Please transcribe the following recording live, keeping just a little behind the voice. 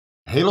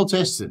Halo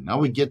tested. Now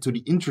we get to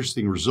the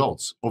interesting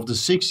results. Of the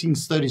 16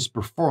 studies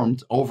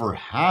performed, over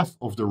half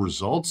of the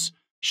results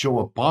show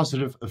a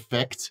positive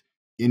effect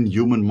in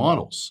human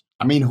models.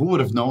 I mean, who would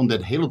have known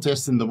that halo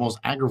testing, the most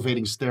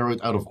aggravating steroid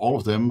out of all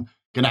of them,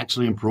 can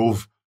actually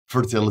improve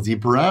fertility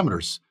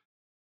parameters?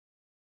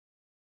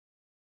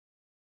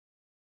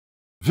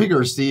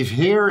 Vigorous Steve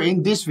here.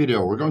 In this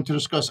video, we're going to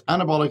discuss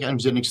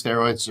anabolic-androgenic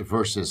steroids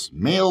versus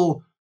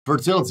male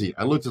fertility.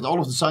 I looked at all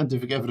of the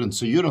scientific evidence,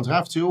 so you don't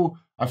have to.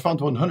 I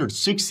found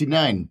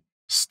 169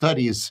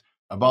 studies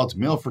about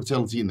male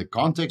fertility in the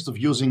context of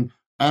using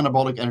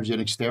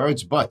anabolic-androgenic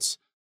steroids, but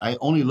I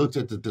only looked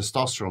at the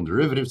testosterone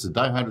derivatives, the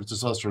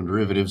dihydrotestosterone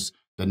derivatives,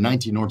 the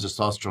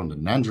 19-nortestosterone, the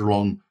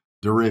nandrolone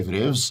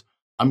derivatives.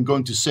 I'm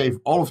going to save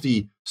all of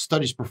the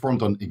studies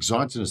performed on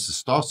exogenous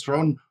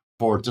testosterone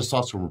for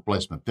testosterone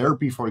replacement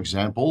therapy, for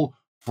example,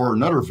 for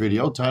another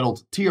video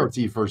titled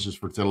TRT versus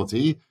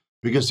fertility,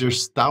 because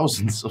there's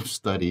thousands of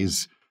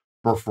studies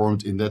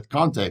performed in that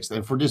context.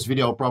 And for this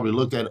video, I'll probably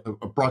look at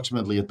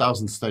approximately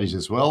 1,000 studies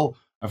as well.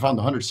 I found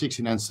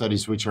 169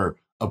 studies which are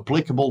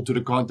applicable to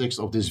the context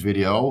of this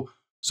video.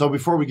 So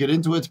before we get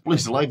into it,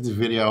 please like the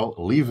video,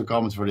 leave a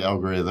comment for the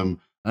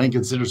algorithm, and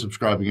consider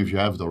subscribing if you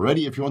haven't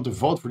already. If you want to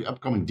vote for the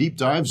upcoming deep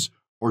dives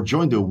or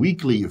join the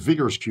weekly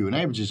Vigorous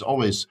Q&A, which is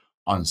always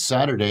on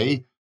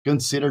Saturday,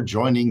 consider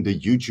joining the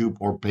YouTube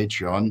or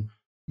Patreon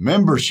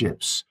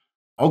memberships.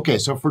 Okay,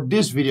 so for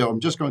this video, I'm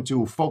just going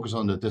to focus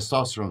on the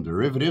testosterone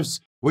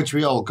derivatives, which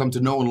we all come to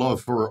know and love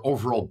for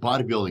overall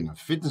bodybuilding and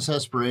fitness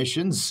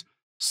aspirations.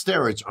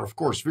 Steroids are, of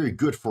course, very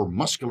good for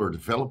muscular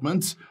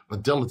development,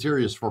 but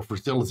deleterious for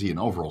fertility and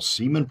overall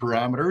semen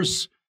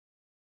parameters.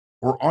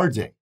 Or are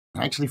they?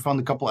 I actually found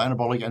a couple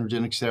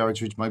anabolic-androgenic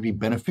steroids which might be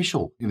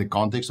beneficial in the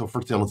context of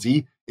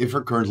fertility if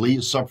you're currently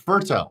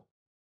subfertile,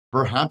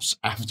 perhaps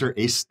after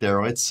a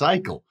steroid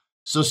cycle.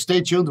 So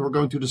stay tuned, we're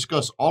going to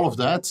discuss all of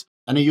that.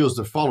 And I used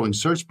the following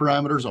search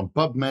parameters on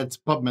PubMed,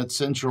 PubMed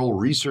Central,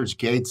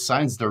 ResearchGate,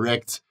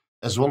 ScienceDirect,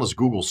 as well as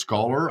Google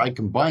Scholar. I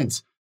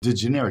combined the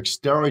generic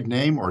steroid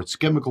name or its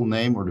chemical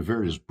name or the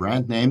various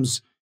brand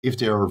names, if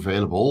they are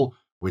available,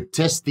 with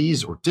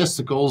testes or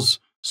testicles,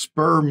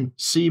 sperm,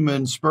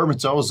 semen,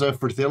 spermatoza,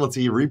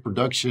 fertility,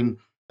 reproduction,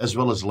 as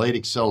well as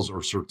Leydig cells or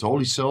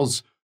Sertoli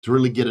cells to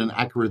really get an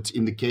accurate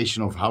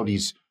indication of how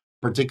these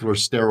particular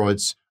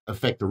steroids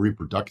affect the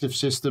reproductive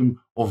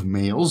system of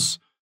males.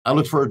 I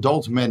looked for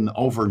adult men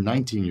over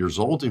 19 years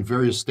old in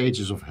various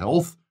stages of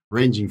health,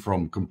 ranging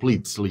from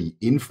completely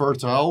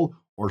infertile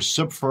or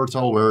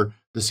subfertile, where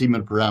the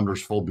semen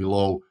parameters fall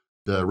below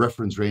the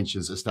reference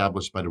ranges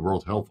established by the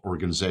World Health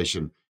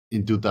Organization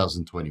in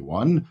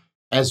 2021,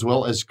 as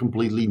well as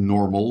completely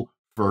normal,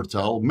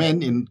 fertile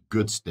men in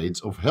good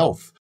states of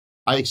health.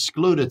 I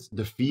excluded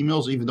the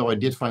females, even though I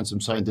did find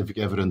some scientific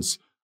evidence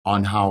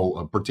on how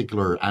a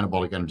particular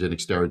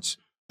anabolic-androgenic steroids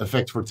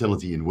affect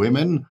fertility in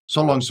women.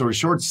 So long story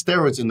short,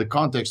 steroids in the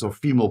context of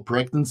female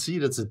pregnancy,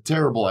 that's a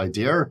terrible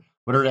idea.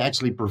 Whether they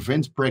actually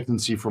prevent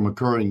pregnancy from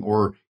occurring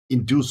or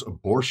induce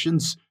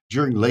abortions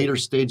during later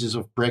stages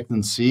of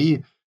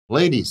pregnancy.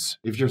 Ladies,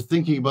 if you're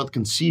thinking about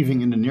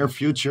conceiving in the near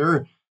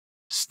future,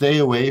 stay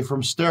away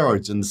from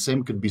steroids. And the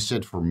same could be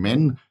said for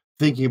men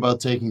thinking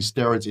about taking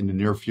steroids in the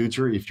near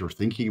future. If you're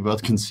thinking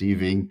about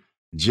conceiving,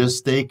 just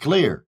stay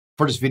clear.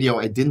 For this video,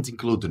 I didn't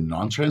include the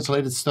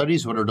non-translated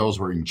studies, whether those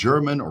were in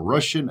German or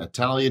Russian,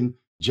 Italian,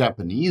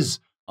 Japanese,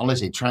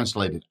 unless a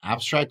translated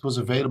abstract was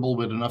available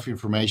with enough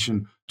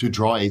information to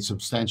draw a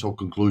substantial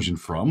conclusion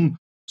from.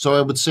 So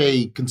I would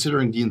say,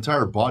 considering the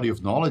entire body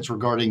of knowledge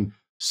regarding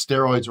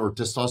steroids or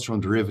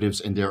testosterone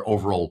derivatives and their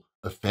overall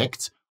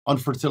effect on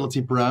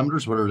fertility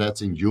parameters, whether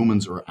that's in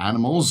humans or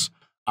animals,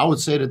 I would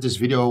say that this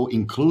video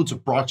includes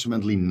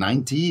approximately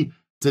 90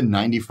 to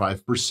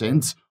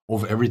 95%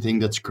 of everything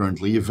that's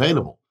currently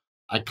available.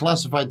 I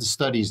classified the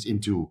studies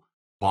into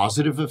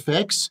positive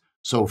effects,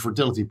 so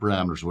fertility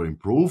parameters would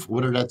improve,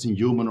 whether that's in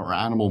human or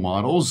animal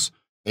models,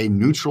 a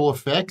neutral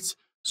effect,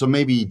 so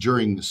maybe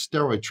during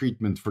steroid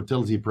treatment,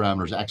 fertility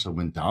parameters actually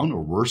went down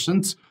or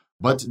worsened,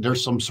 but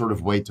there's some sort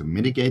of way to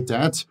mitigate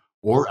that,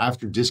 or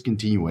after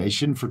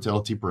discontinuation,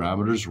 fertility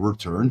parameters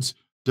returned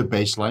to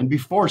baseline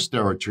before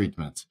steroid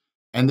treatment.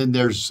 And then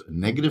there's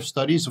negative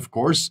studies, of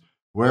course,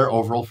 where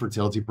overall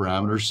fertility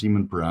parameters,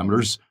 semen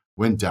parameters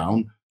went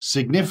down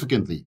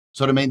significantly.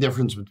 So the main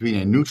difference between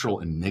a neutral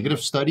and negative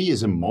study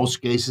is in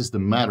most cases the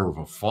matter of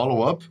a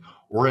follow-up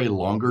or a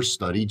longer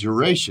study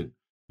duration.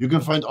 You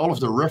can find all of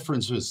the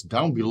references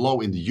down below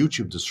in the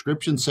YouTube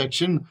description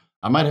section.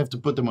 I might have to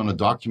put them on a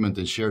document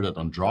and share that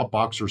on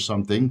Dropbox or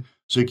something,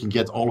 so you can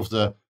get all of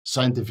the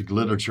scientific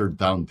literature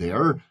down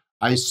there.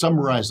 I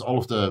summarized all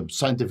of the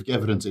scientific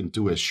evidence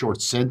into a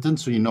short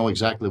sentence so you know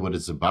exactly what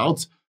it's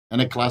about,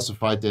 and I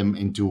classified them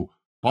into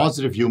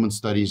positive human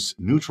studies,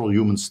 neutral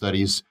human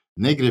studies,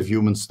 negative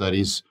human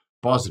studies,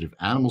 positive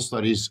animal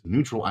studies,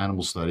 neutral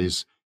animal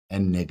studies,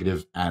 and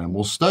negative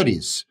animal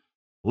studies.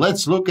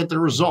 Let's look at the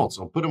results.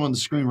 I'll put them on the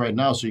screen right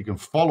now so you can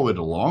follow it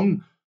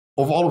along.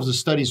 Of all of the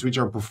studies which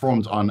are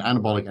performed on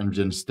anabolic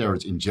androgenic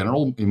steroids in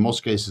general, in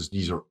most cases,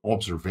 these are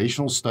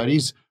observational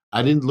studies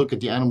I didn't look at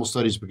the animal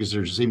studies because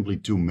there's simply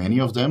too many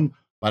of them,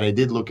 but I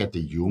did look at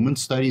the human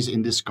studies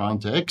in this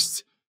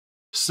context.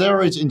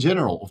 Steroids in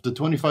general, of the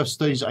 25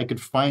 studies I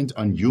could find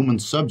on human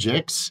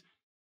subjects,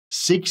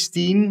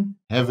 16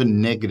 have a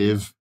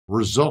negative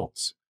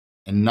result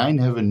and 9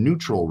 have a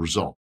neutral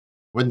result,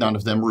 with none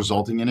of them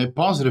resulting in a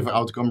positive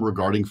outcome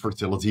regarding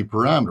fertility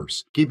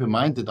parameters. Keep in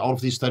mind that all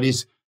of these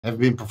studies have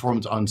been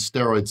performed on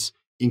steroids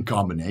in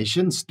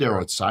combination,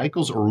 steroid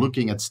cycles, or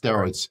looking at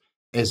steroids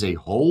as a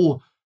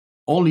whole.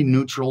 Only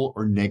neutral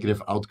or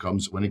negative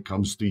outcomes when it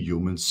comes to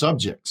human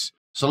subjects.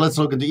 So let's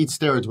look into each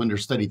steroid when they're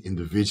studied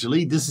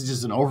individually. This is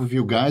just an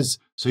overview, guys,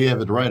 so you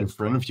have it right in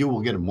front of you.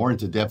 We'll get more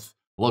into depth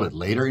a little bit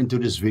later into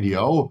this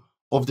video.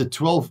 Of the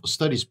 12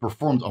 studies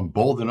performed on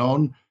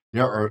boldenone,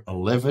 there are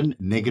 11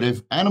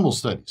 negative animal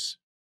studies.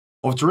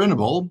 Of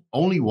turinabol,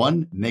 only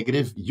 1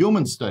 negative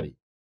human study.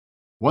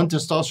 1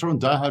 testosterone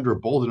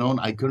dihydroboldenone,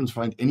 I couldn't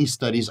find any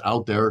studies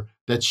out there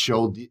that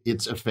showed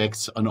its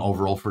effects on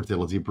overall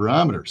fertility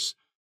parameters.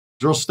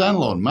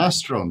 Drostanolone,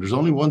 mastrone, there's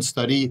only 1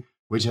 study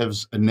which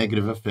has a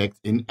negative effect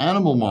in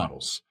animal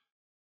models.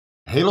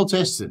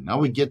 Halotestin, now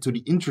we get to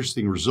the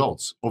interesting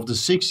results. Of the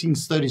 16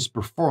 studies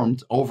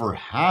performed, over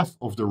half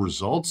of the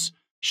results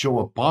show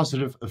a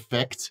positive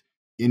effect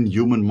in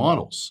human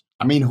models.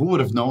 I mean, who would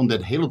have known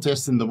that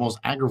halotestin, the most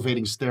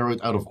aggravating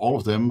steroid out of all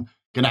of them,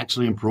 can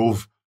actually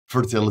improve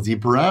fertility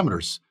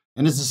parameters?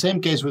 And it's the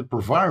same case with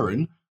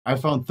proviron. I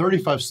found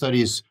 35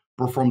 studies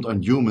performed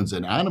on humans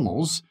and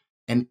animals,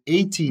 and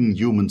 18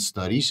 human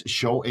studies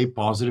show a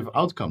positive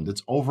outcome.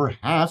 That's over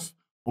half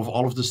of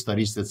all of the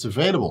studies that's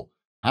available.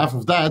 Half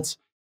of that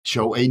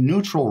show a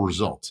neutral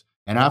result,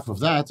 and half of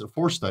that,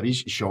 4 studies,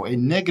 show a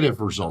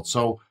negative result.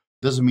 So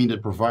it doesn't mean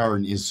that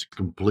proviron is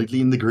completely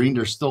in the green.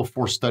 There's still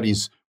 4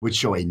 studies which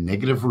show a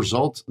negative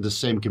result. The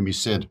same can be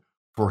said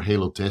for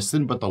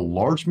halotestin, but the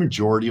large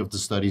majority of the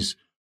studies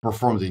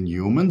performed in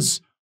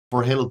humans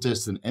for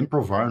halotestin and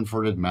proviron,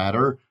 for that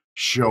matter,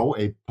 show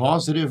a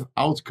positive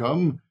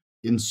outcome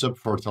in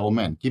subfertile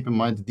men. Keep in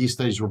mind that these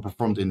studies were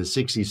performed in the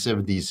 60s,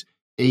 70s,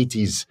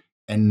 80s,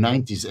 and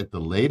 90s at the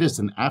latest.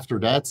 And after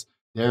that,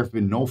 there have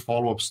been no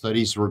follow-up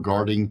studies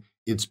regarding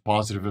its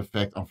positive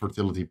effect on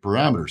fertility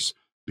parameters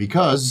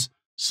because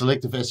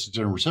selective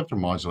estrogen receptor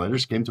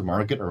modulators came to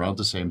market around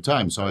the same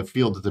time. So I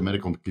feel that the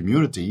medical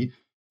community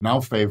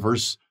now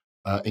favors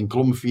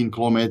enclomiphene,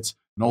 Clomid,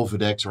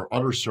 Nolvadex, or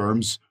other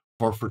SERMs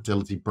for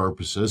fertility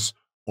purposes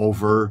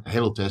over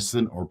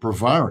halotestin or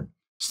proviron.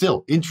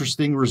 Still,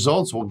 interesting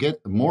results. We'll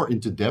get more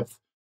into depth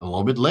a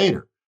little bit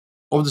later.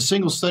 Of the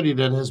single study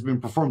that has been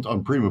performed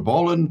on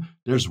primobolan,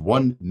 there's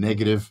 1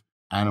 negative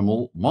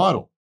animal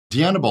model.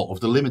 Dianabol, of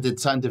the limited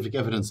scientific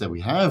evidence that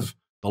we have,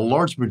 the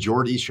large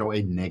majority show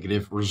a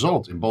negative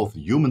result in both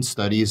human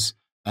studies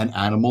and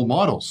animal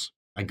models.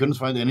 I couldn't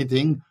find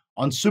anything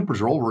on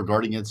superdrol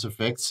regarding its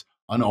effects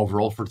on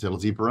overall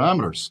fertility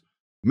parameters.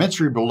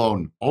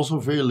 Metribolone, also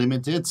very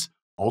limited,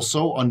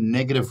 also on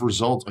negative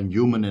results on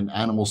human and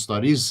animal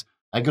studies.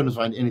 I couldn't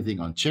find anything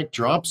on check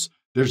drops.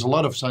 There's a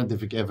lot of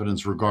scientific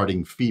evidence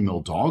regarding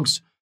female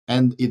dogs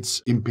and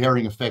its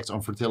impairing effects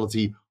on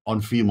fertility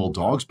on female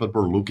dogs, but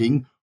we're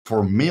looking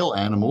for male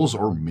animals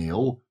or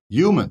male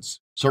humans.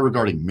 So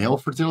regarding male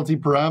fertility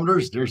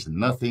parameters, there's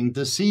nothing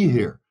to see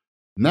here.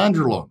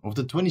 Nandrolone, of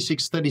the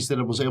 26 studies that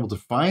I was able to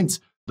find,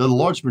 the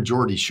large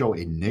majority show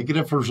a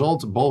negative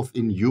result, both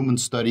in human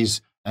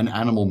studies and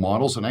animal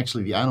models. And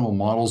actually the animal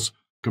models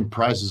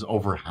comprises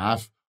over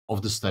half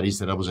of the studies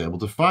that I was able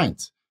to find.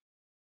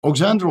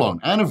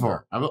 Oxandrolone,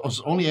 Anavar, I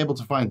was only able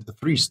to find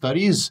 3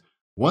 studies.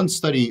 1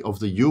 study of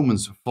the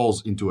humans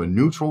falls into a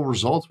neutral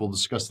result. We'll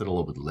discuss that a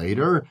little bit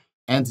later.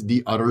 And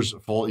the others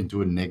fall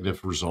into a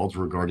negative result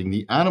regarding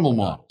the animal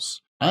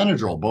models.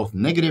 Anadrol, both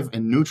negative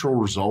and neutral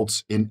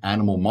results in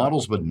animal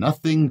models, but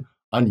nothing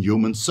on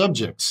human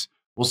subjects.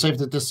 We'll save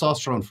the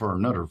testosterone for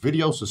another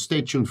video, so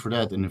stay tuned for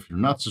that. And if you're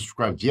not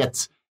subscribed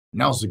yet,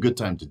 now's a good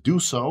time to do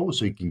so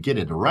you can get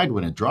it right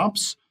when it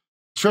drops.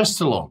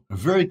 Trestolone, a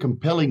very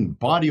compelling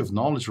body of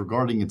knowledge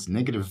regarding its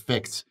negative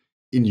effects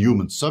in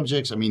human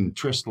subjects. I mean,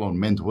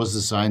 trestolone was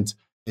designed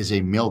as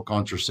a male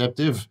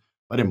contraceptive,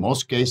 but in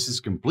most cases,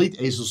 complete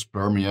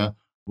azoospermia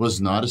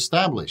was not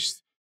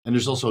established. And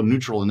there's also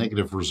neutral and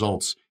negative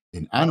results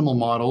in animal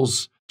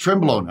models.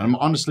 Trenbolone, and I'm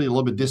honestly a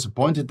little bit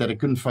disappointed that I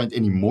couldn't find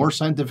any more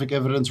scientific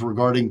evidence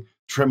regarding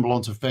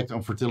trenbolone's effect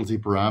on fertility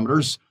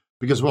parameters,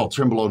 because, well,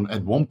 trenbolone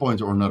at one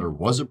point or another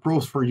was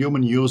approved for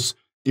human use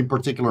in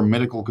particular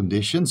medical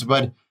conditions,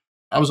 but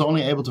I was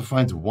only able to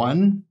find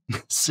 1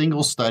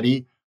 single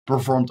study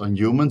performed on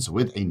humans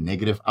with a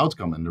negative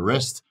outcome, and the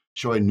rest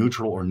show a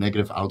neutral or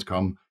negative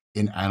outcome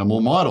in animal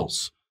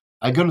models.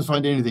 I couldn't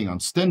find anything on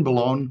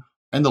stenbolone,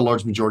 and the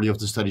large majority of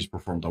the studies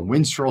performed on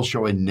winstrol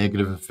show a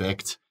negative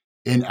effect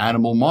in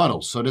animal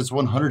models. So that's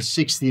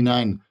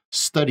 169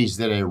 studies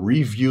that I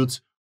reviewed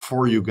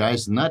for you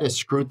guys, not as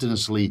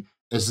scrupulously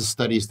as the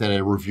studies that I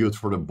reviewed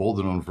for the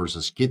boldenone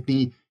versus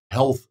kidney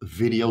health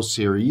video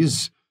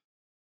series.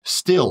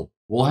 Still,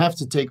 we'll have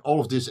to take all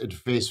of this at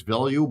face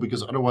value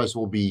because otherwise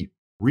we'll be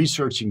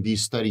researching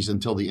these studies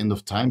until the end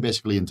of time,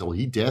 basically until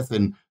he death,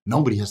 and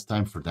nobody has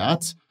time for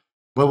that.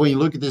 But when you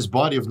look at this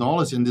body of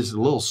knowledge and this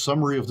little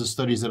summary of the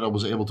studies that I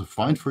was able to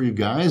find for you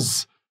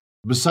guys,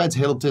 besides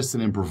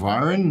halotestin and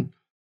proviron,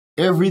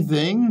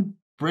 everything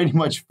pretty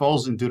much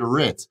falls into the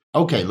red.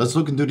 Okay, let's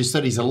look into the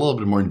studies a little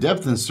bit more in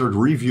depth and start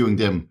reviewing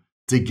them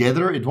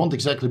together. It won't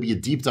exactly be a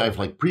deep dive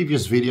like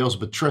previous videos,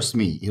 but trust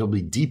me, it'll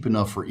be deep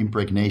enough for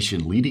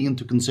impregnation leading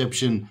into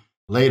conception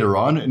later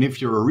on. And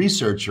if you're a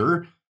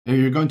researcher and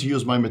you're going to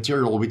use my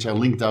material, which I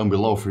link down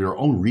below for your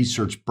own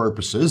research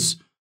purposes,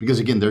 because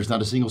again, there's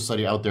not a single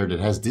study out there that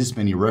has this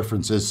many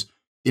references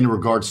in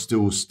regards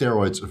to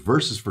steroids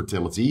versus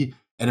fertility,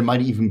 and it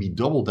might even be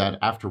double that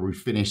after we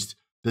finished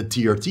the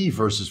TRT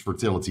versus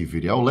fertility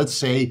video. Let's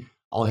say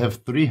I'll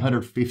have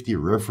 350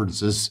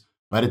 references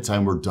by the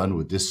time we're done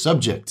with this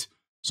subject.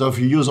 So if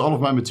you use all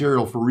of my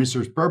material for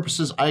research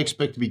purposes, I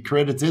expect to be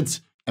credited,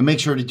 and make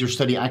sure that your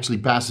study actually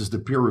passes the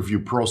peer review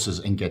process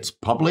and gets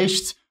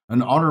published.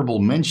 An honorable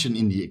mention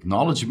in the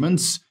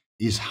acknowledgements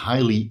is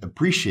highly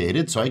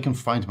appreciated, so I can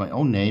find my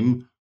own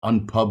name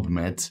on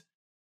PubMed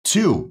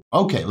too.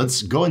 Okay,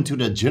 let's go into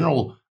the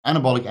general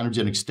anabolic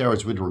androgenic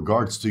steroids with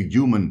regards to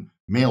human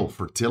male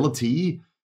fertility.